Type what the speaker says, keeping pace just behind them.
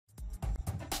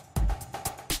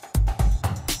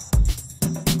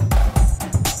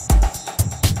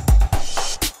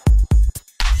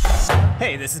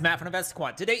Hey, this is Matt from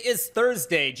InvestiQuant. Today is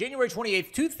Thursday, January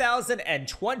 28th,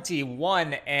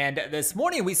 2021, and this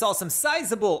morning we saw some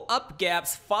sizable up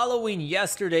gaps following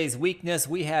yesterday's weakness.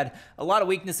 We had a lot of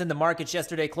weakness in the markets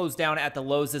yesterday, closed down at the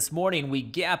lows. This morning we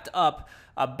gapped up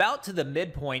about to the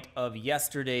midpoint of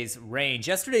yesterday's range.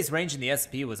 Yesterday's range in the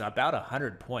S&P was about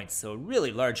 100 points, so a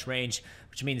really large range,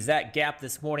 which means that gap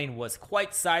this morning was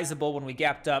quite sizable when we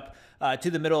gapped up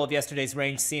to the middle of yesterday's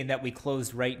range, seeing that we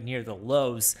closed right near the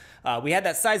lows. We had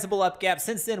that sizable up gap.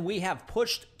 Since then, we have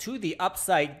pushed to the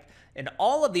upside in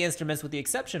all of the instruments with the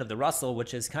exception of the Russell,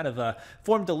 which has kind of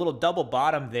formed a little double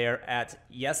bottom there at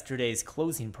yesterday's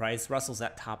closing price. Russell's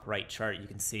that top right chart you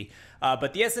can see.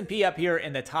 But the S&P up here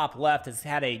in the top left has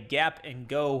had a gap and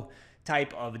go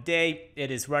type of day.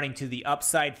 It is running to the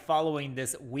upside following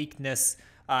this weakness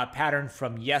pattern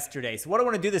from yesterday. So what I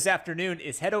want to do this afternoon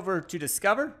is head over to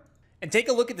Discover and take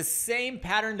a look at the same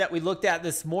pattern that we looked at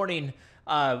this morning,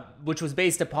 which was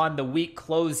based upon the weak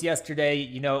close yesterday.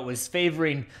 You know, it was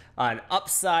favoring an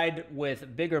upside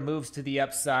with bigger moves to the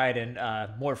upside and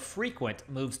more frequent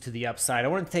moves to the upside. I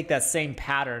want to take that same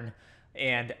pattern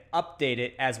and update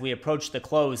it as we approach the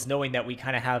close, knowing that we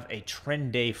kind of have a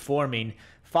trend day forming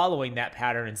following that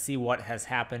pattern, and see what has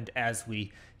happened as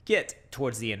we get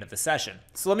towards the end of the session.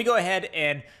 So let me go ahead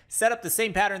and set up the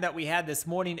same pattern that we had this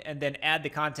morning and then add the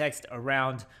context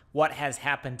around what has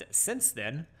happened since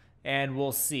then, and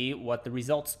we'll see what the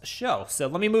results show. So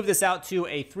let me move this out to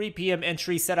a 3 p.m.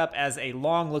 entry set up as a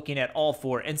long, looking at all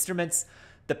four instruments.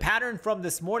 The pattern from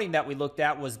this morning that we looked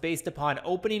at was based upon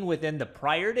opening within the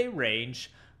prior day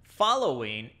range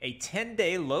following a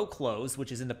 10-day low close,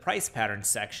 which is in the price pattern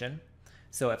section.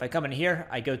 So if I come in here,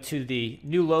 I go to the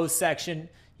new lows section.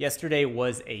 Yesterday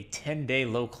was a 10-day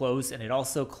low close, and it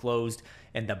also closed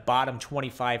in the bottom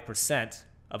 25%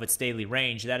 of its daily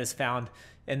range. That is found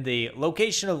in the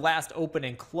location of last open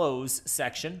and close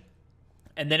section.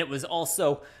 And then it was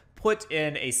also put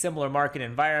in a similar market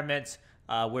environment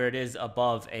where it is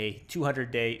above a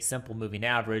 200-day simple moving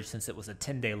average. Since it was a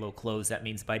 10-day low close, that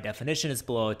means by definition it's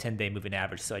below a 10-day moving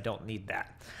average, so I don't need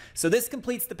that. So this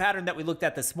completes the pattern that we looked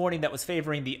at this morning that was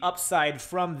favoring the upside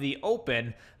from the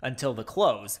open until the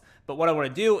close. But what I want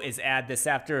to do is add this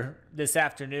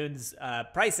afternoon's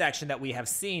price action that we have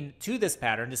seen to this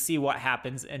pattern to see what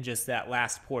happens in just that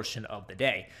last portion of the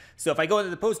day. So if I go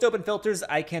into the post-open filters,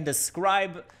 I can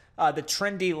describe the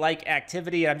trendy-like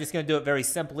activity. I'm just going to do it very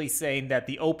simply, saying that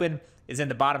the open is in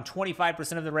the bottom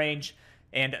 25% of the range,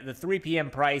 and the 3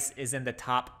 p.m. price is in the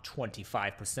top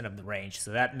 25% of the range.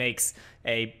 So that makes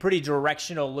a pretty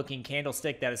directional looking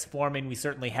candlestick that is forming. We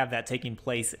certainly have that taking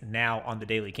place now on the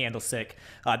daily candlestick.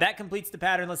 That completes the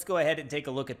pattern. Let's go ahead and take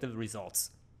a look at the results.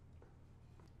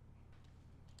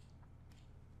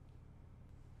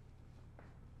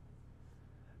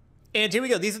 And here we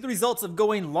go. These are the results of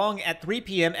going long at 3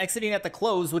 p.m., exiting at the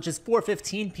close, which is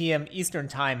 4:15 p.m. Eastern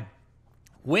Time.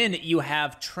 When you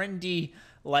have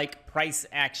trendy-like price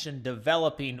action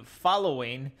developing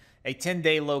following a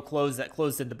 10-day low close that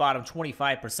closed in the bottom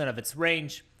 25% of its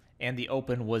range, and the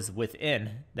open was within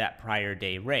that prior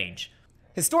day range.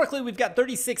 Historically, we've got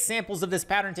 36 samples of this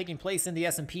pattern taking place in the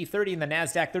S&P, 30 in the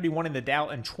NASDAQ, 31 in the Dow,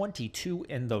 and 22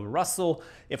 in the Russell.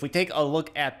 If we take a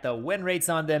look at the win rates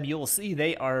on them, you'll see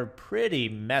they are pretty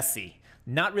messy.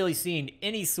 Not really seeing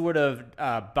any sort of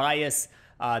bias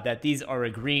that these are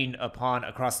agreeing upon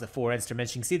across the four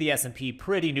instruments. You can see the S&P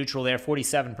pretty neutral there,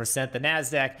 47%. The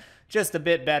NASDAQ just a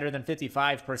bit better than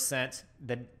 55%.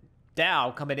 The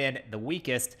Dow coming in the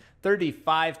weakest,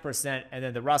 35%, and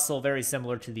then the Russell very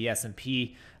similar to the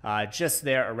S&P, just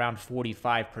there around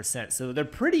 45%. So they're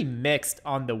pretty mixed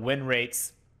on the win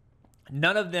rates.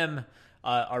 None of them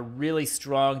are really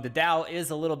strong. The Dow is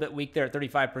a little bit weak there at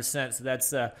 35%, so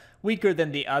that's weaker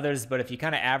than the others, but if you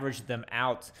kind of average them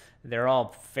out, they're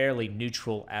all fairly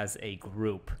neutral as a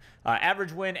group.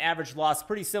 Average win, average loss,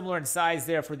 pretty similar in size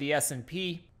there for the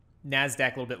S&P. NASDAQ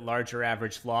a little bit larger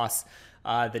average loss.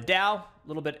 The Dow, a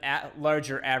little bit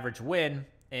larger average win,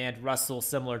 and Russell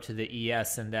similar to the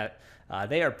ES in that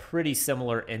they are pretty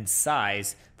similar in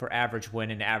size for average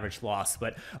win and average loss.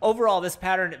 But overall, this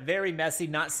pattern very messy,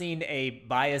 not seeing a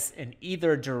bias in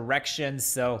either direction.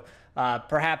 So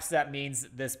perhaps that means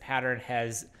this pattern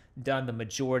has done the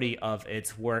majority of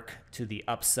its work to the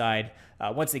upside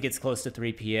once it gets close to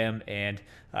 3 p.m. and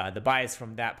the bias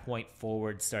from that point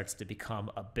forward starts to become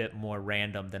a bit more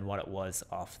random than what it was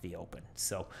off the open.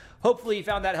 So hopefully you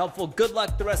found that helpful. Good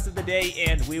luck the rest of the day,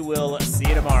 and we will see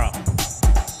you tomorrow.